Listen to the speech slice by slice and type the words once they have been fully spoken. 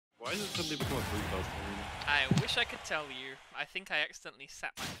Why is it suddenly become a 3-person arena? I wish I could tell you. I think I accidentally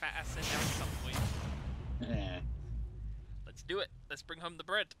sat my fat ass in there at some point. Yeah. Let's do it. Let's bring home the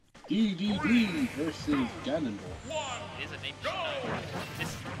bread. Dedede versus Ganondorf. It is a name you should know. This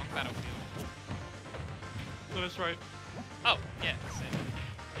is the wrong battlefield. No, that's right. Oh, yeah, same.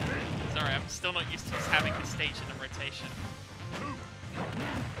 Sorry, I'm still not used to just having the stage in a rotation.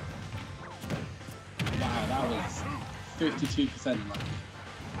 Wow, that was 52% in like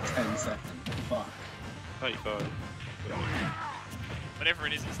 10 seconds. Fuck. 35. Whatever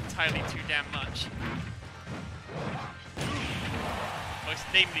it is, it's entirely too damn much. Most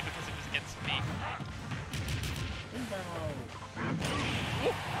namely because it was against me.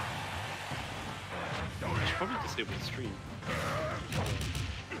 Ooh. I should probably disable the stream.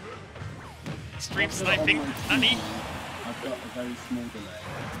 Stream sniping, honey. I've got a very small delay.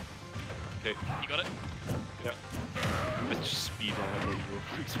 Okay. You got it? Yeah. Let's just speed run it real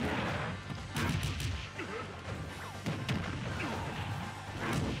quick.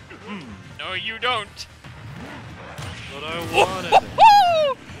 No, you don't. But I wanted it.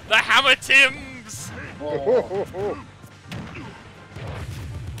 The Hammer Tims! Oh.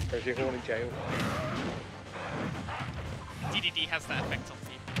 There's your horny jail. DDD has that effect on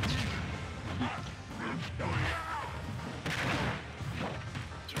people.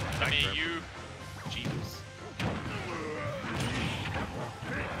 Come here, you. Jesus.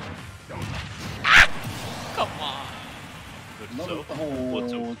 Ah! Come on. Not So, at the whole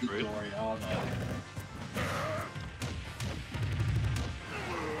what's up, the Fred? story, are they?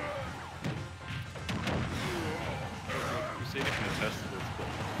 Crusader can attest to this, but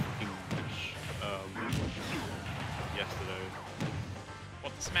fucking yesterday.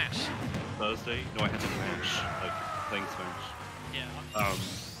 What, the Smash? Thursday? No, I had to match, like, playing Smash. Yeah.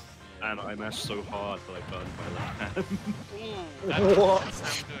 And I mashed so hard that I burned my left hand. Ooh, that doesn't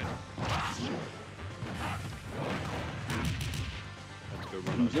sound good. I had to go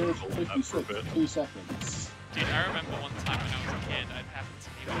run out 0 of to that for a 56, bit. 2 seconds. Dude, I remember one time when I was a kid, it happened to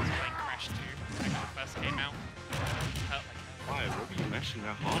me when I was playing Crash 2, when it first came out. It felt like Why? What were you mashing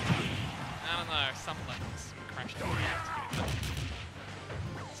that hard for? I don't know, some levels in Crash 2 you have to do that.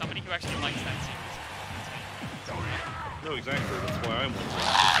 Somebody who actually likes that series. No, exactly. That's why I'm wondering.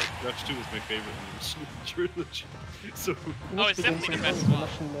 Like, Crash 2 was my favorite in the original trilogy. So. Oh, it's definitely the best one.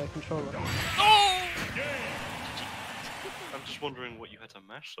 Controller. Oh! I'm just wondering what you had to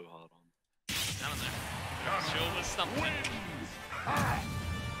mash so hard on. I don't know. I'm sure it was something.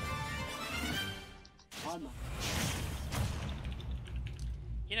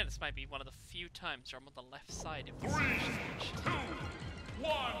 You know, this might be one of the few times where I'm on the left side of this stage. 3, 2,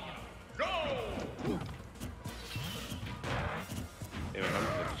 1, go! Yeah, man, I'm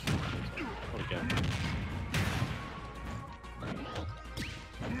not again.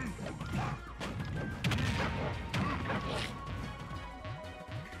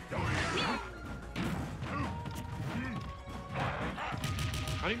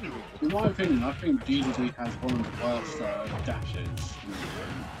 In my opinion, I think Dedede has one of the worst dashes.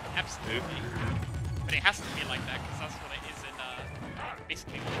 Absolutely. But it has to be like that, because that's what it is in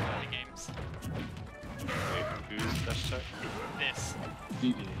basically all of the games. Wait, who's dash attack? This.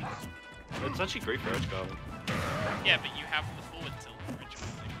 Dedede's. It's actually great for edge guarding. Yeah, but you have the forward tilt for each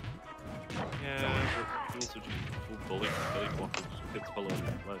one. Yeah, but you also do full bully blockers, hits below the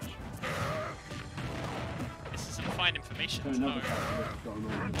ledge. This is some fine information So to know. another factor that's going on.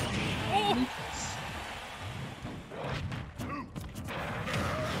 Oh!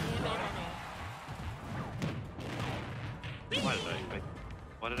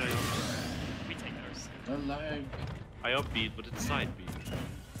 Why did I We take those. The lag. I upbeat, but it's side beat.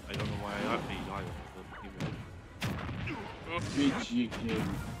 I don't know why I upbeat either. But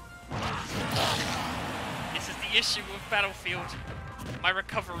This is the issue with Battlefield. My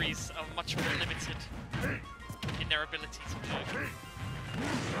recoveries are much more limited in their ability to work.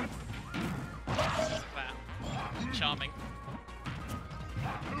 That. Charming.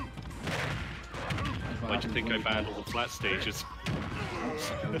 Why'd you think I banned all the flat stages?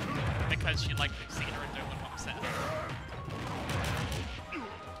 Because you like seeing her and don't want to upset her.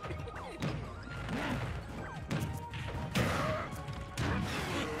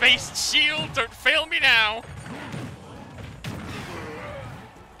 Based shield, don't fail me now!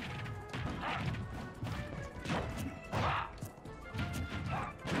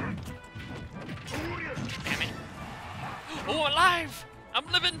 Damn it. Oh, alive! I'm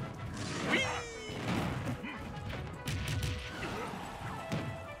living! Whee!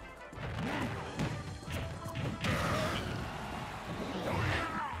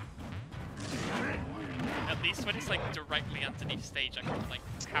 At least when it's like directly underneath stage, I can like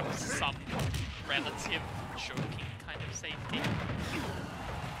have some relative choking kind of safety.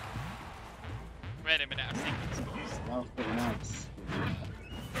 Wait a minute, I'm thinking scores. That was pretty nice.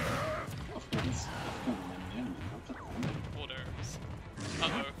 Of course. Orders.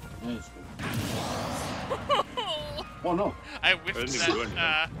 Uh-oh. There's good. Oh no! I whiffed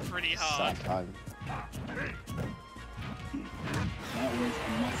that pretty hard. Sad time. That was a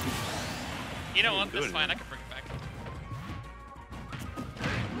massive. You know what? That's fine. I can bring it back.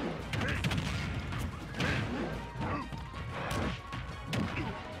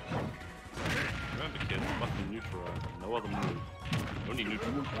 Remember, kids, fucking neutralize. No other move. Don't need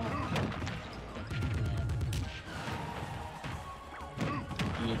neutral.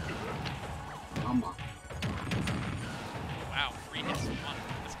 Wow, 3 hits in 1.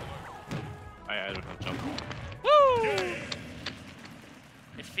 Let's go. I don't have jump. Woo!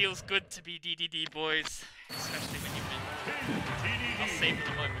 It feels good to be DDD, boys. Especially when you win. I'll save the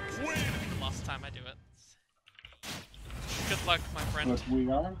moment, 'cause this is the last time I do it. Good luck, my friend. But we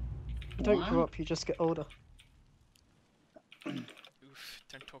are. You don't grow up, you just get older. Oof,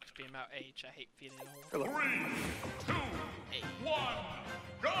 don't talk to me about age. I hate feeling old. 3, 2, Hey. 1,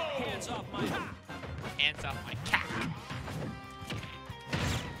 go! Hands off my cat.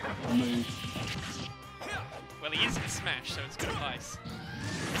 Well, he is in Smash, so it's good advice.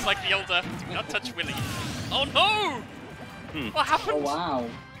 It's like the older, do not touch Willy. Oh no! What happened? Oh wow!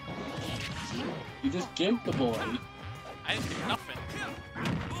 You just gimped the boy. I didn't do nothing.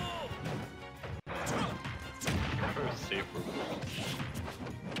 Very safe for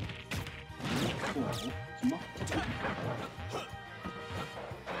Cool. Come on.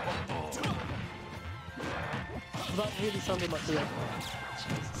 That really sounded like the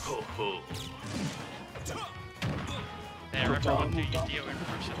Ho ho. There, everyone do your Dio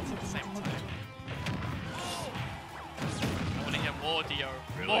impressions at the same time. I want to hear more Dio.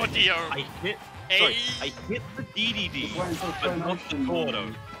 Really? More Dio! I hit. Hey. Sorry, I hit the DDD, but not the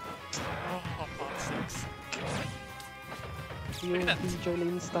Gordo. Oh, part 6. you Look at that.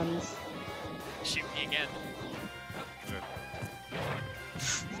 Jolene stands. Shoot me again.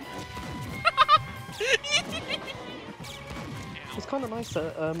 It's kind of nice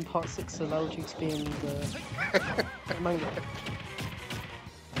that part 6 allowed you to be in the manga.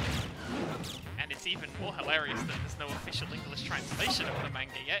 And it's even more hilarious that there's no official English translation of the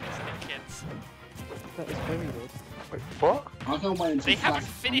manga yet, isn't it, kids? That is very weird. Wait, what? I can't wait until They haven't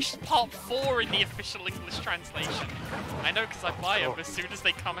Flash- finished part 4 in the official English translation. I know because I buy them as soon as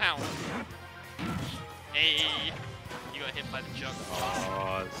they come out. Hey, you got hit by the jug.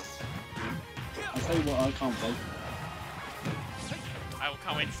 Oh, I tell you what, I can't wait. I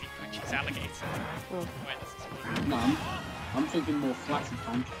can't wait to see Poochie's alligator. Oh. Wait, this is one. No, I'm thinking more flatty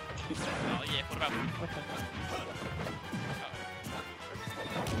pancake. Oh yeah, what about... Okay.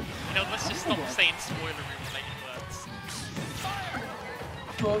 You know, let's just stop saying spoilery related words.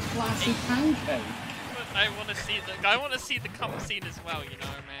 More flatty pancake. But I want to see the cum scene as well, you know,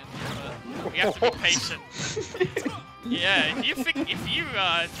 man. But we have to be patient. Yeah, if you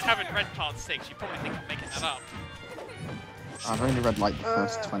haven't read part 6, you probably think I'm making that up. I've only read like the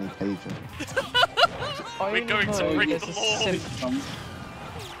first 20 pages. We're going to know break there's the a law. simp.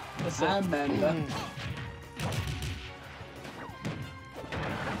 There's a- I remember.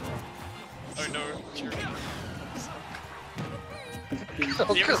 Oh no, Jerry.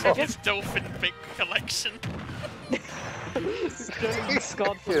 Oh, It was God. his dolphin pick collection. Jolene's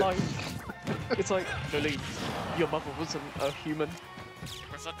scarred for life. It's like, Jolene, your mother wasn't a human.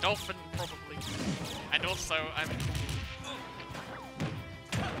 It was a dolphin, probably. And also,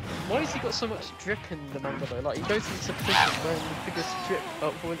 Why has he got so much drip in the manga though? Like, he goes into prison wearing the biggest drip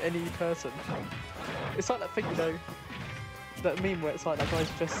up for any person. It's like that thing, you know, that meme where it's like that guy's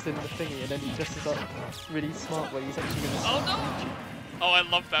dressed in the thingy and then he dresses up really smart where he's actually gonna... oh no! Oh, I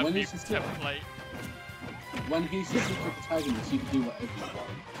love that When meme is this still- template. When he's the secret protagonist, you can do whatever you want.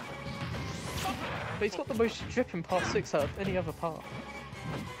 But he's got the most drip in part 6 out of any other part.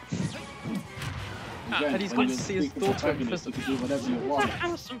 Again, And he's when got to you're see the his secret daughter in protagonist, prison. You can do whatever you What want. the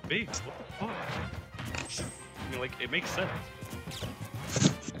hell is so big? What the fuck? I mean, like, it makes sense.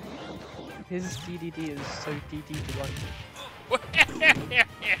 His DDD is so DD delightful. I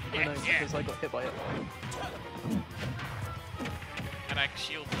know, because I got hit by it. And I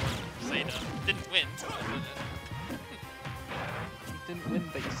shield Crusader. Didn't win. You didn't win,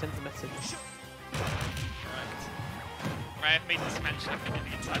 but you sent a message. Correct. Right, I've made this match like a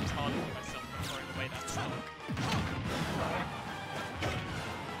million times harder for myself by throwing away that stock.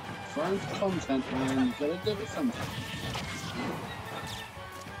 Trying for content and you gotta do it sometimes.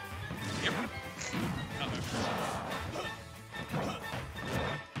 Yep. Uh-oh.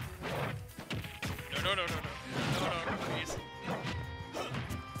 no, no, no, no, no, no, please.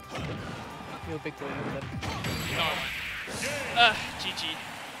 You're a big boy, you then. No, GG.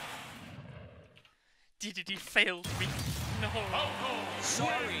 Dedede failed me. No.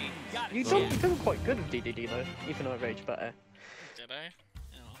 Sorry. You've done quite good with Dedede though, even though I rage better. Did I?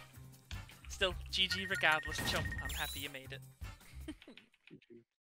 Oh. Still, GG regardless, chump. I'm happy you made it.